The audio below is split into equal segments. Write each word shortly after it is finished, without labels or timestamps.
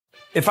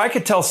If I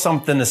could tell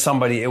something to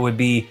somebody, it would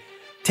be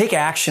take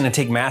action and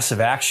take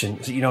massive action.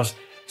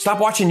 Stop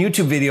watching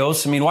YouTube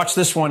videos. I mean, watch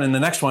this one and the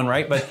next one,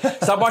 right? But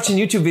stop watching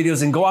YouTube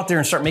videos and go out there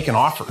and start making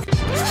offers.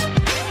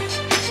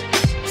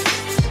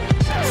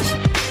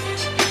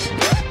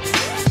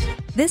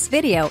 This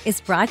video is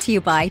brought to you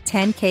by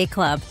 10K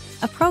Club,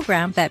 a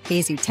program that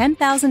pays you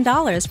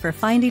 $10,000 for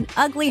finding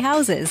ugly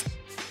houses.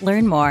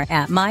 Learn more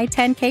at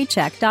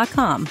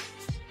my10kcheck.com.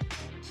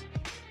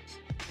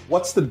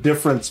 What's the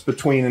difference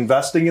between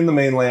investing in the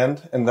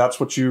mainland, and that's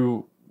what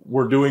you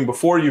were doing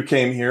before you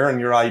came here, and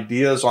your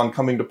ideas on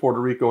coming to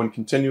Puerto Rico and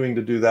continuing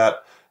to do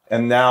that,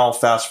 and now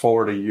fast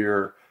forward a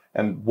year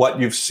and what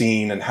you've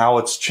seen and how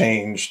it's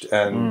changed,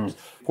 and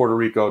Puerto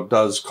Rico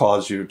does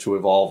cause you to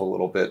evolve a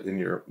little bit in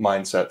your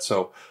mindset.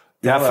 So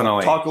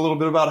definitely talk a little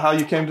bit about how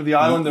you came to the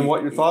island and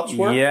what your thoughts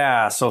were.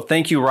 Yeah. So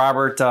thank you,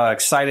 Robert.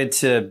 Excited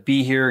to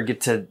be here, get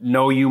to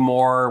know you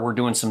more. We're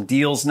doing some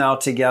deals now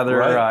together.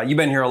 Right. You've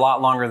been here a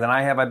lot longer than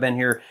I have. I've been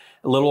here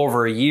a little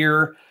over a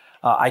year.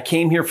 I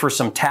came here for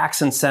some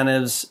tax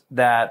incentives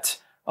that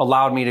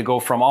allowed me to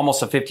go from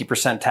almost a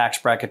 50% tax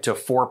bracket to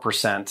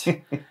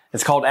 4%.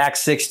 It's called Act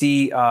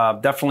 60.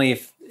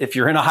 Definitely, if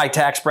you're in a high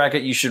tax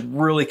bracket, you should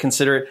really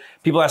consider it.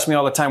 People ask me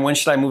all the time, when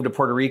should I move to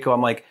Puerto Rico?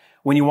 I'm like,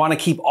 when you want to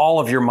keep all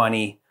of your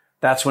money,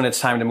 that's when it's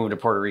time to move to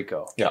Puerto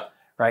Rico. Yeah.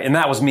 Right. And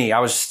that was me. I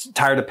was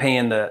tired of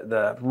paying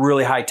the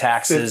really high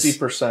taxes.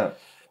 50%.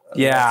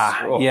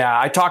 Yeah. Yeah.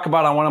 I talk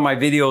about on one of my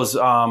videos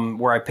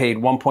where I paid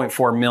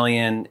 $1.4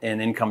 million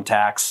in income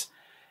tax.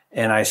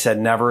 And I said,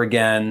 never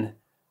again.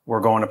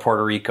 We're going to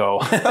Puerto Rico.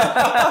 And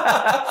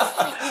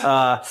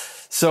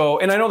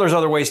I know there's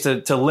other ways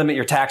to limit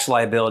your tax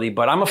liability,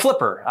 but I'm a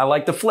flipper. I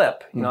like to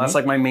flip. That's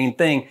like my main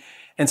thing.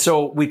 And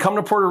so we come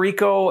to Puerto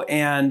Rico,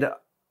 and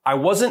I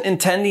wasn't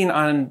intending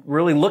on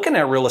really looking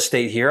at real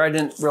estate here. I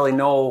didn't really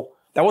know.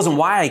 That wasn't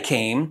why I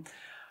came.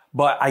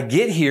 But I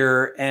get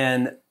here,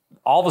 and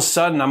all of a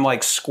sudden I'm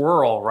like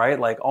squirrel, right?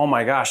 Like, oh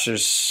my gosh,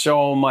 there's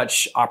so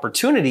much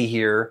opportunity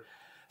here.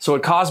 So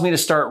it caused me to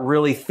start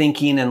really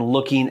thinking and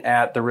looking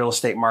at the real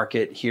estate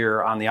market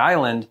here on the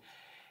island.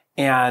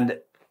 And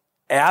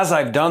as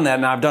I've done that,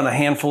 and I've done a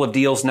handful of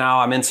deals now,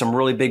 I'm in some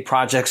really big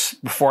projects.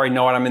 Before I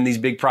know it, I'm in these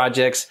big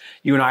projects.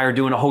 You and I are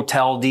doing a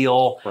hotel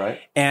deal.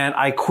 Right. And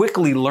I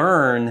quickly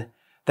learn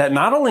that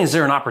not only is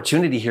there an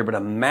opportunity here, but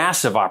a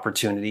massive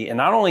opportunity. And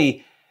not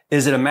only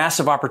is it a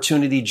massive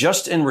opportunity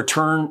just in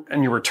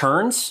your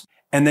returns,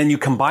 and then you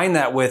combine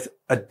that with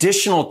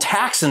additional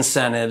tax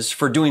incentives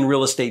for doing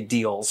real estate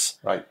deals.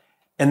 Right.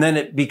 And then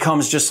it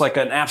becomes just like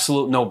an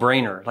absolute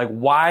no-brainer. Like,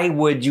 why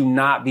would you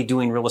not be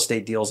doing real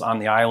estate deals on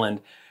the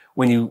island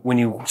when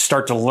you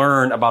start to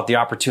learn about the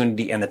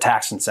opportunity and the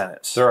tax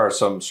incentives? There are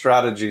some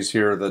strategies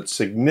here that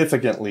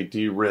significantly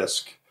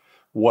de-risk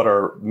what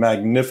are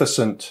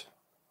magnificent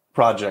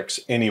projects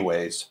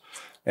anyways.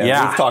 And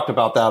we've talked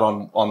about that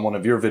on one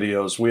of your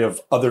videos. We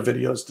have other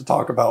videos to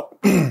talk about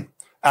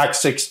Act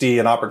 60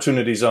 and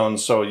opportunity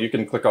zones. So you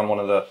can click on one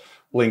of the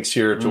links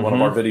here to one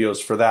of our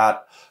videos for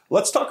that.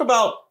 Let's talk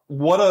about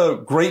what a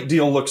great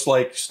deal looks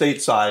like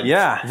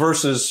stateside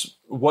versus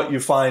what you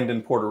find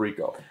in Puerto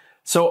Rico.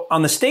 So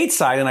on the state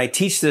side, and I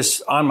teach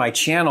this on my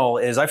channel,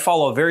 is I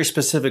follow a very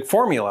specific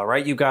formula,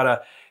 right?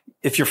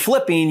 If you're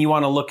flipping, you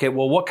want to look at,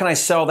 well, what can I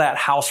sell that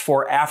house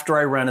for after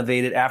I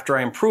renovate it, after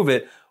I improve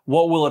it?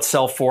 What will it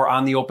sell for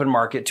on the open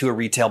market to a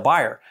retail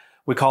buyer?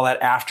 We call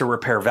that after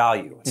repair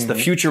value. It's the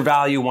future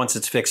value once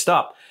it's fixed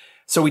up.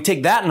 So we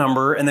take that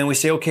number and then we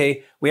say,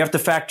 okay, we have to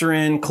factor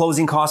in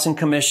closing costs and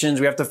commissions.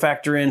 We have to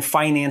factor in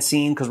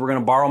financing because we're going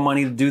to borrow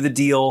money to do the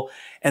deal.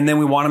 And then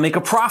we want to make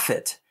a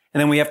profit.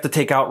 And then we have to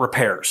take out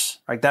repairs,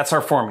 right? That's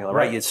our formula,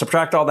 right? You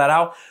subtract all that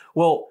out.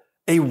 Well,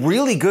 a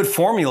really good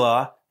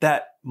formula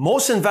that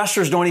most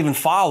investors don't even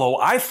follow,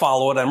 I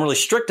follow it, I'm really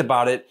strict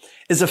about it,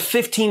 is a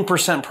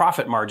 15%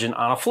 profit margin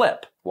on a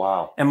flip.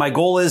 Wow. And my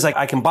goal is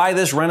I can buy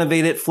this,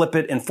 renovate it, flip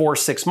it in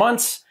 4-6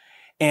 months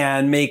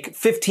and make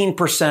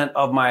 15%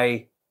 of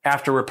my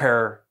after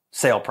repair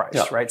sale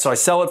price, right? So I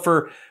sell it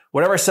for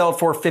whatever I sell it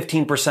for,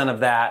 15%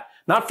 of that,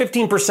 not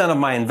 15% of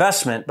my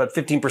investment, but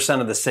 15%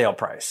 of the sale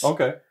price.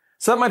 Okay.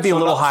 So that might be a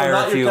little higher. So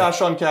not your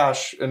cash on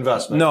cash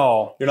investment.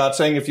 No. You're not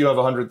saying if you have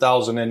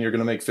 100,000 and you're going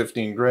to make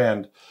 15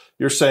 grand.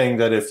 You're saying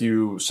that if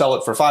you sell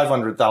it for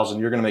 500,000,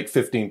 you're going to make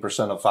 15%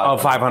 of 500,000.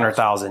 Of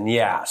 500,000,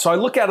 yeah. So I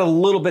look at it a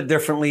little bit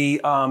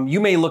differently. You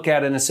may look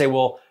at it and say,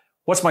 well,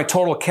 what's my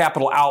total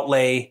capital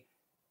outlay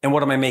and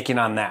what am I making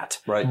on that?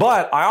 Right.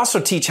 But I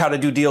also teach how to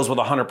do deals with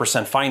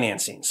 100%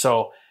 financing.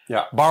 So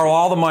borrow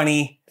all the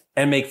money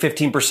and make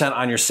 15%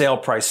 on your sale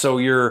price. So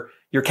your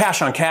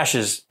cash on cash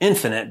is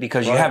infinite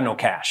because you have no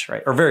cash,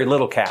 right? Or very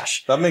little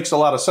cash. That makes a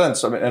lot of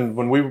sense. I mean, and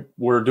when we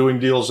were doing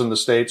deals in the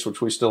States,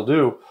 which we still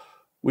do,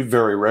 we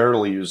very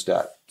rarely use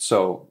debt.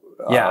 So,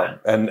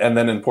 and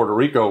then in Puerto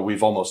Rico,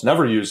 we've almost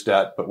never used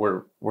debt, but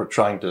we're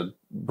trying to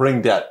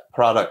bring debt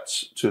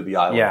products to the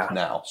island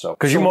now. So,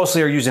 because you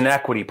mostly are using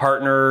equity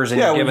partners and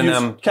you're giving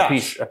them a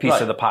piece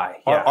of the pie.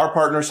 Our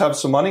partners have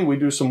some money. We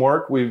do some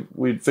work.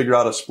 We'd figure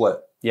out a split.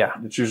 Yeah.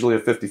 It's usually a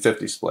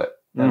 50-50 split.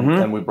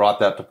 And we brought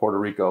that to Puerto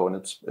Rico, and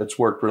it's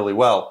worked really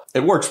well.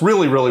 It works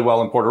really, really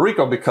well in Puerto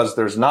Rico because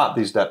there's not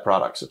these debt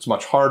products. It's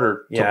much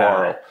harder to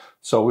borrow.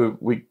 So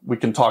we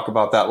can talk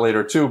about that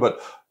later too.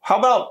 But how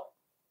about,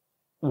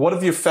 what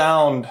have you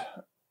found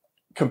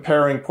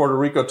comparing Puerto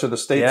Rico to the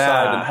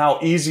stateside and how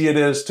easy it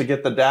is to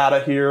get the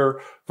data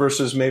here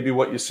versus maybe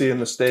what you see in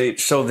the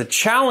States? So the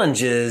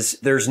challenge is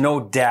there's no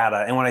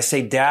data. And when I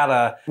say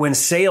data, when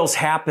sales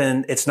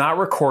happen, it's not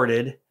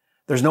recorded.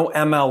 There's no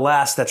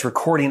MLS that's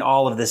recording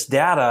all of this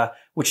data,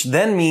 which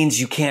then means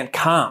you can't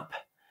comp.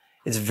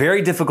 It's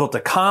very difficult to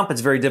comp.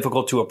 It's very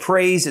difficult to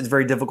appraise. It's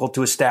very difficult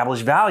to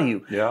establish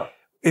value. Yeah.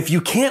 If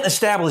you can't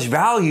establish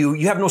value,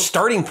 you have no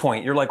starting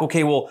point. You're like,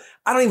 okay, well,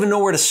 I don't even know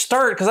where to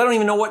start because I don't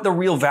even know what the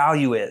real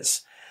value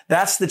is.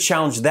 That's the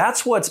challenge.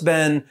 That's what's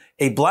been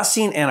a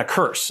blessing and a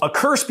curse. A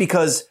curse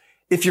because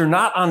if you're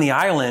not on the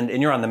island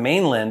and you're on the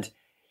mainland,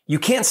 you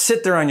can't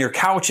sit there on your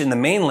couch in the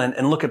mainland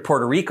and look at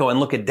Puerto Rico and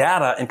look at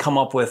data and come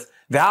up with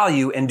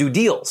value and do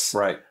deals.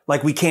 Right.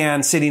 Like we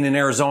can sitting in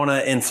Arizona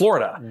and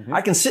Florida.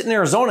 I can sit in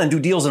Arizona and do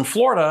deals in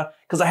Florida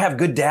because I have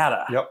good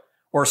data. Yep.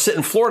 Or sit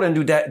in Florida and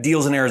do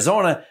deals in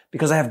Arizona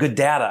because I have good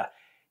data.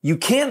 You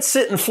can't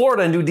sit in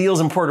Florida and do deals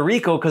in Puerto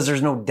Rico because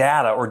there's no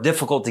data or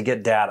difficult to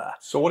get data.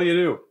 So what do you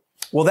do?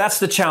 Well, that's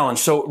the challenge.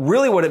 So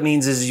really what it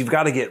means is you've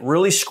got to get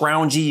really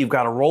scroungy. You've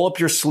got to roll up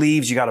your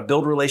sleeves. You got to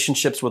build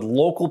relationships with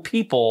local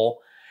people.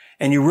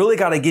 And you really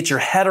got to get your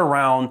head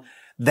around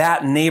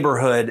that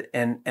neighborhood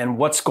and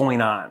what's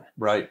going on.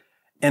 Right.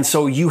 And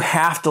so you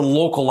have to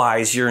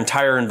localize your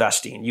entire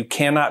investing. You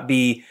cannot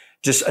be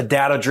just a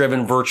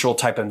data-driven virtual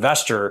type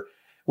investor,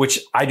 which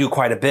I do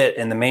quite a bit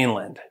in the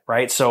mainland,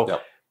 right?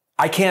 So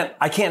I can't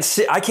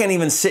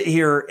even sit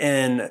here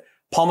in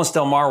Palmas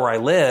del Mar where I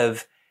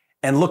live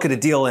and look at a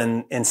deal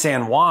in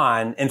San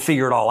Juan and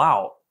figure it all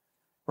out,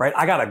 right?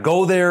 I got to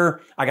go there.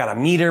 I got to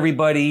meet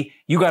everybody.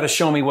 You got to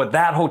show me what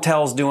that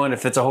hotel's doing,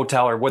 if it's a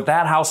hotel, or what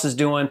that house is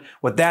doing,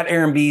 what that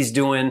Airbnb is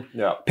doing.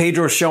 Yeah.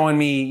 Pedro's showing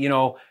me,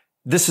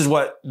 this is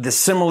what the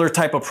similar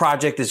type of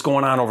project is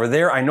going on over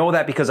there. I know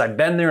that because I've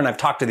been there and I've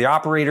talked to the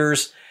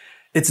operators.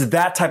 It's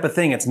that type of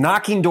thing. It's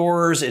knocking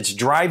doors. It's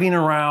driving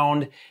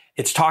around.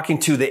 It's talking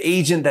to the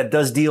agent that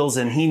does deals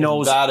and he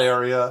knows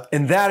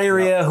in that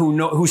area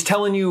who's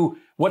telling you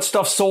what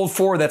stuff sold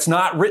for that's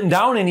not written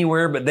down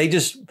anywhere, but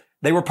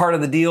they were part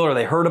of the deal or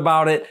they heard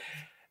about it.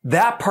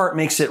 That part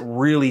makes it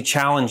really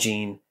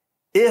challenging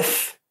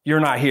if you're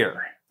not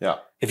here. Yeah.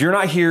 If you're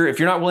not here, if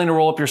you're not willing to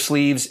roll up your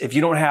sleeves, if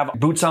you don't have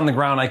boots on the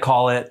ground, I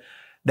call it,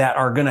 that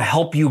are going to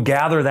help you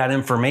gather that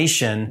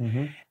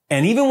information.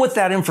 And even with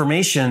that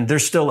information,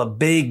 there's still a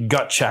big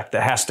gut check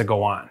that has to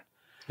go on.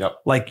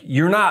 Yep. Like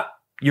you're not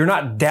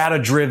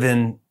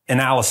data-driven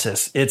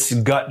analysis. It's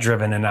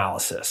gut-driven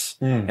analysis.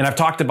 And I've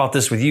talked about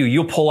this with you.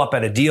 You'll pull up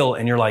at a deal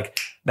and you're like,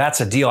 that's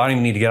a deal. I don't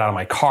even need to get out of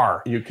my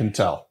car. You can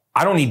tell.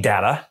 I don't need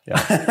data.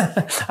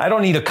 Yeah. I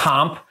don't need a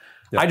comp.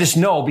 Yeah. I just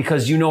know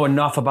because you know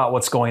enough about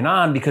what's going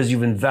on because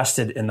you've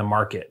invested in the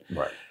market.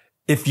 Right.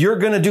 If you're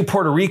going to do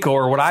Puerto Rico,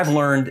 or what I've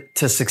learned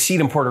to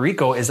succeed in Puerto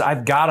Rico is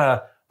I've got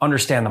to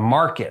understand the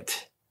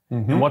market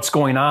and what's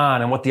going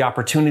on and what the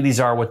opportunities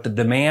are, what the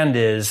demand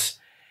is.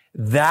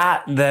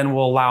 That then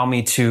will allow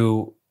me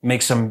to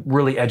make some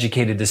really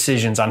educated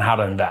decisions on how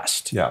to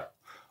invest. Yeah.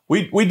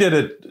 We did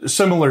it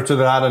similar to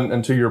that.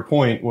 And to your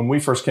point, when we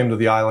first came to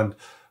the island,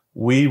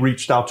 we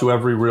reached out to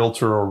every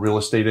realtor or real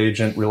estate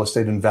agent, real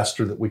estate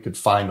investor that we could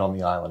find on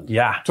the island.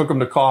 Yeah. Took them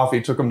to coffee,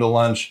 took them to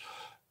lunch,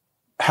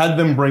 had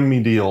them bring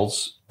me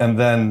deals, and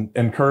then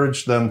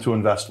encouraged them to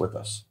invest with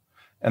us.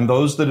 And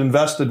those that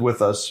invested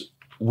with us,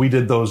 we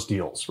did those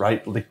deals,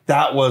 right? Like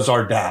that was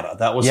our data.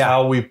 That was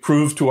how we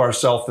proved to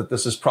ourselves that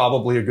this is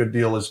probably a good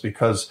deal, is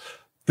because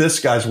this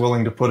guy's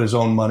willing to put his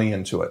own money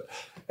into it.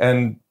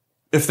 And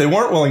if they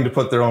weren't willing to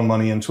put their own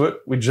money into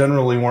it, we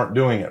generally weren't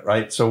doing it,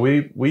 right? So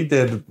we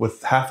did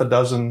with half a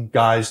dozen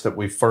guys that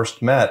we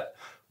first met.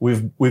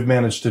 We've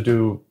managed to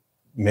do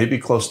maybe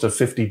close to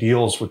 50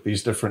 deals with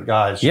these different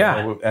guys.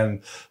 Yeah.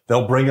 And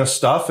they'll bring us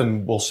stuff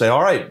and we'll say,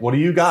 all right, what do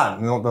you got?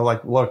 And they're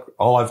like, look,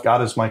 all I've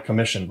got is my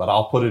commission, but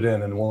I'll put it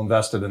in and we'll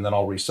invest it and then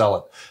I'll resell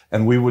it.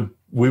 And we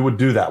would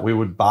do that. We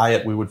would buy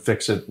it. We would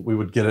fix it. We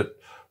would get it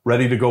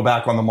ready to go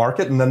back on the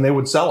market and then they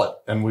would sell it.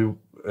 And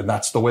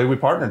that's the way we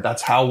partnered.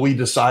 That's how we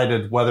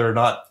decided whether or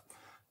not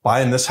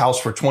buying this house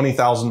for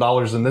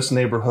 $20,000 in this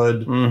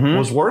neighborhood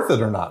was worth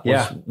it or not.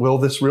 Will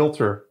this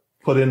realtor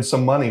put in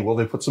some money? Will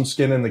they put some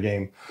skin in the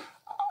game?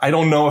 I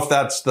don't know if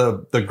that's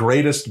the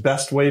greatest,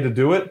 best way to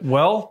do it.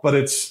 Well, but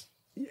it's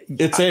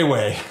a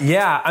way.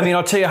 Yeah. I mean,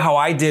 I'll tell you how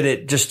I did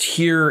it just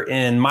here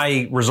in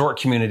my resort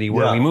community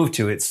where we moved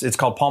to. It's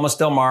called Palmas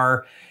del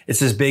Mar. It's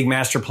this big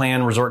master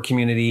plan resort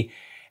community.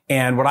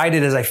 And what I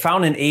did is I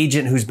found an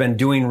agent who's been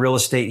doing real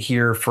estate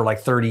here for like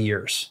 30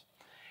 years.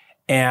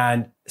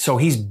 And so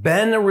he's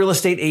been a real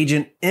estate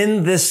agent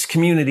in this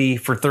community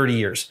for 30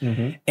 years.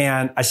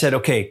 And I said,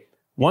 okay,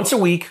 once a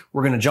week,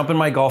 we're going to jump in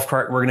my golf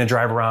cart. We're going to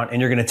drive around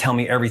and you're going to tell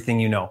me everything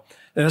you know.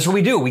 And that's what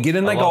we do. We get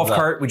in my golf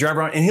cart, we drive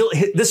around, and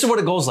this is what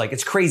it goes like.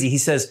 It's crazy. He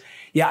says,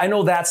 yeah, I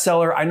know that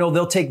seller. I know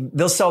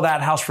they'll sell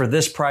that house for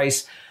this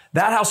price.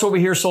 That house over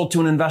here sold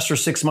to an investor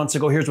 6 months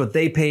ago. Here's what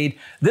they paid.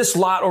 This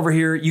lot over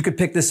here, you could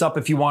pick this up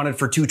if you wanted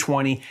for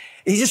 $220.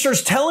 He just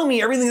starts telling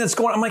me everything that's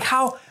going on. I'm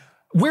like,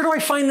 where do I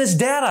find this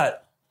data?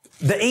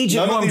 The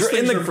agent, none of these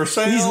things are for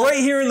sale. He's right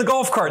here in the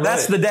golf cart. Right.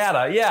 That's the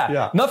data.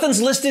 Yeah.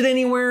 Nothing's listed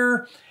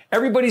anywhere.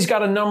 Everybody's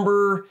got a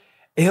number.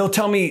 He'll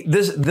tell me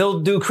this,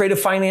 they'll do creative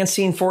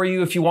financing for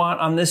you if you want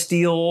on this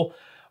deal,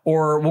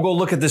 or we'll go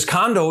look at this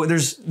condo.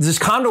 There's this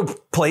condo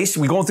place.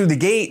 We go through the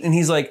gate and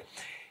he's like,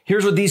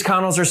 here's what these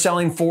condos are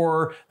selling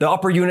for. The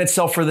upper units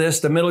sell for this.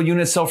 The middle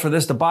units sell for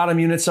this. The bottom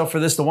units sell for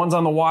this. The ones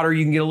on the water,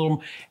 you can get a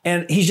little,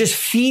 and he's just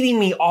feeding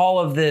me all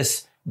of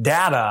this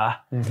data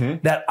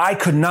that I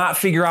could not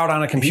figure out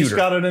on a computer. He's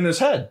got it in his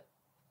head.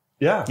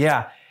 Yeah.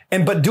 Yeah.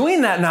 But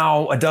doing that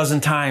now a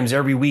dozen times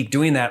every week,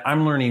 doing that,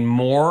 I'm learning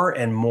more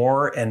and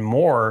more and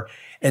more.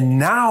 And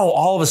now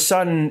all of a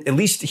sudden, at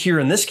least here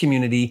in this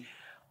community,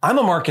 I'm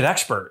a market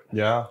expert.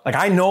 Yeah. Like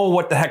I know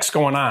what the heck's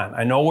going on.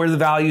 I know where the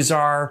values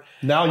are.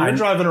 Now you're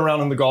driving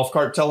around in the golf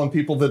cart telling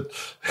people that,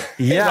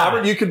 hey,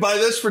 Robert, you could buy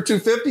this for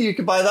 $250. You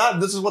could buy that.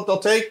 This is what they'll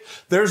take.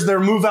 There's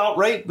their move out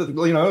rate.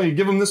 You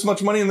give them this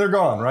much money and they're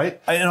gone,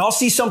 right? And I'll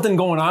see something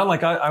going on.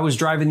 Like I was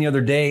driving the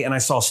other day and I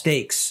saw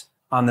steaks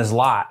on this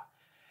lot.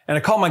 And I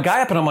called my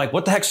guy up and I'm like,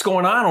 what the heck's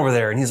going on over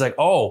there? And he's like,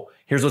 oh,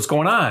 here's what's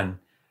going on.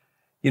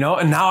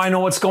 And now I know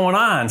what's going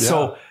on. Yeah.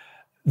 So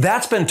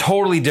that's been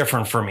totally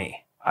different for me.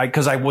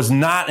 Because I was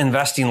not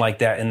investing like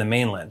that in the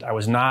mainland. I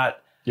was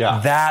not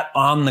that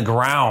on the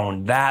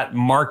ground, that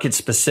market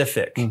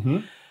specific.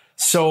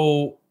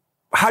 So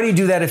how do you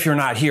do that if you're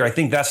not here? I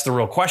think that's the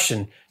real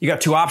question. You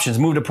got two options: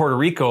 move to Puerto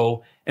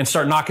Rico and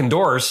start knocking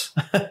doors.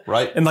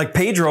 Right. And like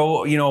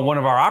Pedro, one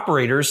of our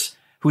operators,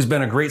 who's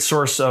been a great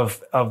source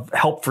of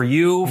help for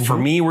you, for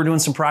me, we're doing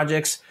some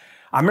projects.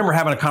 I remember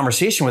having a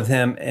conversation with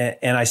him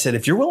and I said,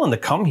 if you're willing to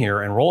come here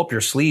and roll up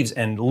your sleeves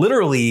and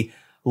literally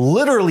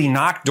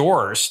knock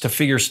doors to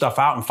figure stuff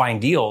out and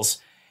find deals,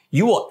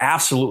 you will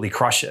absolutely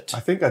crush it. I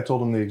think I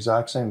told him the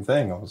exact same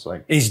thing. I was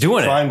like, he's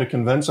doing trying to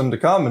convince him to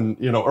come. And,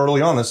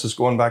 early on, this is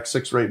going back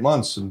 6 or 8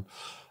 months. And,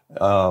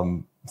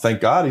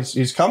 thank God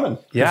he's coming.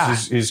 Yeah.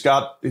 He's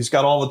got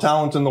all the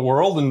talent in the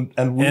world and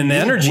the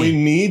energy. We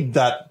need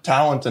that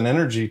talent and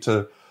energy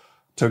to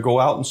go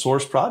out and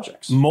source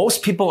projects.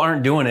 Most people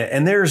aren't doing it.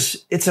 And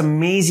it's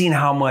amazing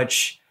how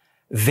much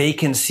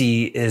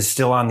vacancy is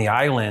still on the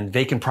island,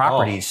 vacant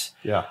properties. Oh,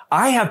 yeah.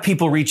 I have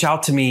people reach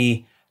out to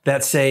me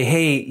that say,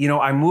 hey,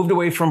 I moved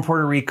away from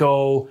Puerto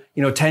Rico,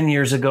 10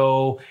 years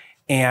ago,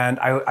 and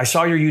I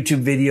saw your YouTube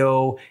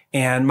video,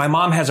 and my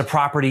mom has a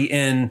property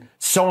in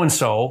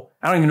so-and-so.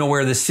 I don't even know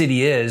where this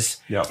city is.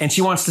 Yep. And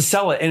she wants to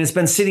sell it, and it's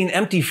been sitting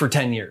empty for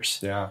 10 years.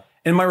 Yeah.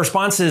 And my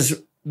response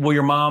is, will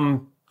your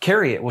mom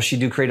carry it? Will she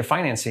do creative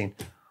financing?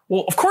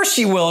 Well, of course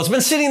she will. It's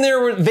been sitting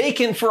there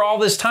vacant for all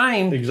this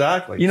time.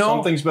 Exactly.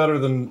 Something's better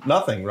than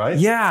nothing, right?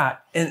 Yeah.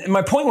 And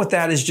my point with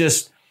that is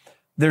just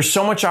there's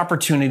so much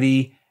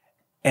opportunity,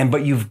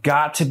 but you've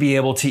got to be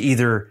able to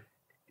either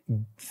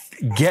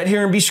get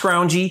here and be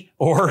scroungy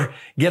or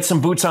get some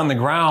boots on the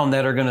ground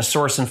that are going to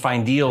source and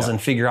find deals and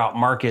figure out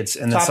markets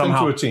and then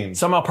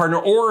somehow partner.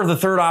 Or the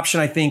third option,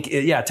 I think,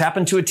 tap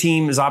into a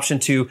team is option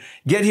 2.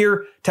 Get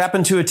here, tap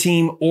into a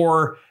team,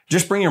 or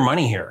just bring your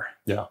money here.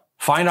 Yeah.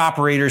 Find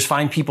operators,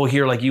 find people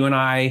here like you and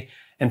I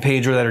and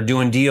Pedro that are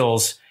doing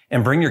deals,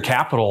 and bring your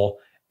capital.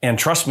 And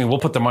trust me, we'll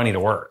put the money to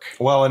work.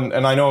 Well, and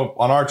I know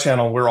on our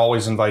channel, we're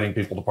always inviting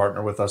people to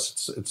partner with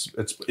us. It's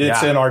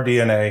in our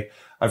DNA.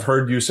 I've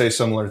heard you say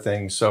similar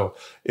things. So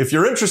if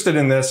you're interested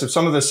in this, if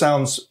some of this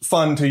sounds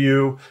fun to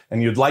you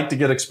and you'd like to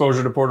get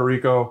exposure to Puerto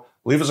Rico,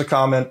 leave us a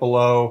comment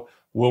below.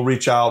 We'll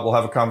reach out. We'll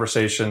have a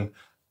conversation.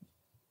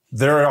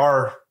 There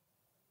are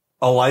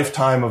a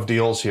lifetime of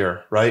deals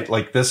here, right?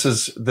 Like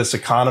this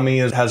economy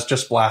has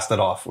just blasted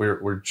off.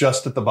 We're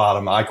just at the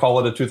bottom. I call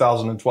it a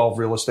 2012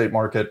 real estate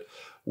market.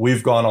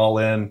 We've gone all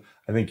in.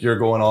 I think you're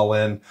going all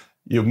in.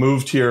 You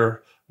moved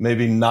here,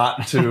 maybe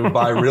not to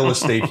buy real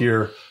estate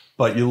here,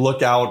 but you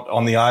look out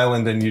on the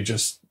island and you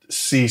just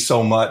see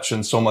so much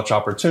and so much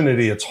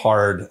opportunity. It's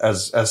hard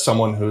as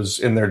someone who's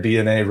in their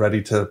DNA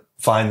ready to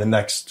find the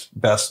next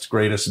best,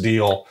 greatest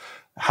deal.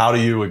 How do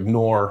you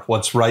ignore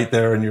what's right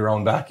there in your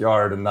own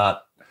backyard and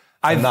not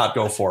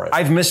go for it?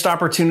 I've missed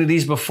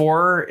opportunities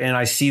before, and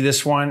I see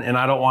this one, and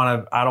I don't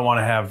want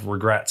to have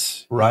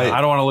regrets. Right.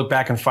 I don't want to look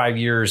back in 5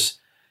 years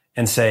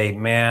and say,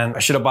 man, I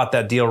should have bought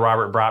that deal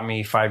Robert brought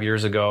me 5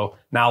 years ago.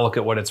 Now look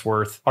at what it's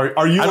worth. Are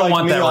you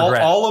like me?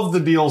 All of the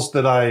deals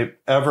that I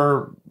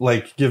ever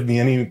give me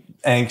any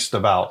angst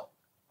about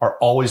are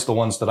always the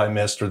ones that I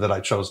missed or that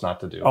I chose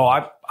not to do. Oh,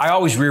 I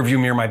always rear view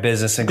mirror my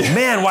business and go,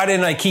 man, why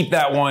didn't I keep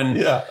that one?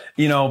 Yeah.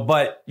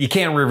 But you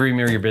can't rear view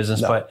mirror your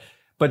business. No.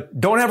 But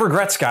don't have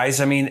regrets,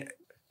 guys. I mean,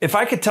 if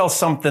I could tell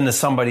something to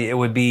somebody, it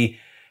would be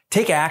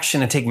take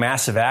action and take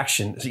massive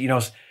action.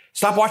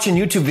 Stop watching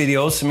YouTube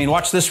videos. I mean,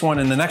 watch this one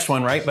and the next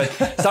one, right? But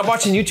stop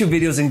watching YouTube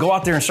videos and go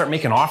out there and start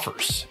making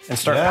offers and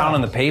start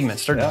pounding the pavement.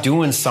 Start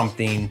doing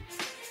something,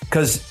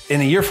 because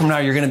in a year from now,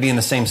 you're going to be in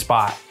the same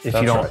spot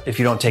if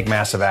you don't take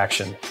massive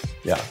action.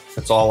 Yeah,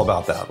 it's all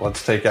about that.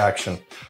 Let's take action.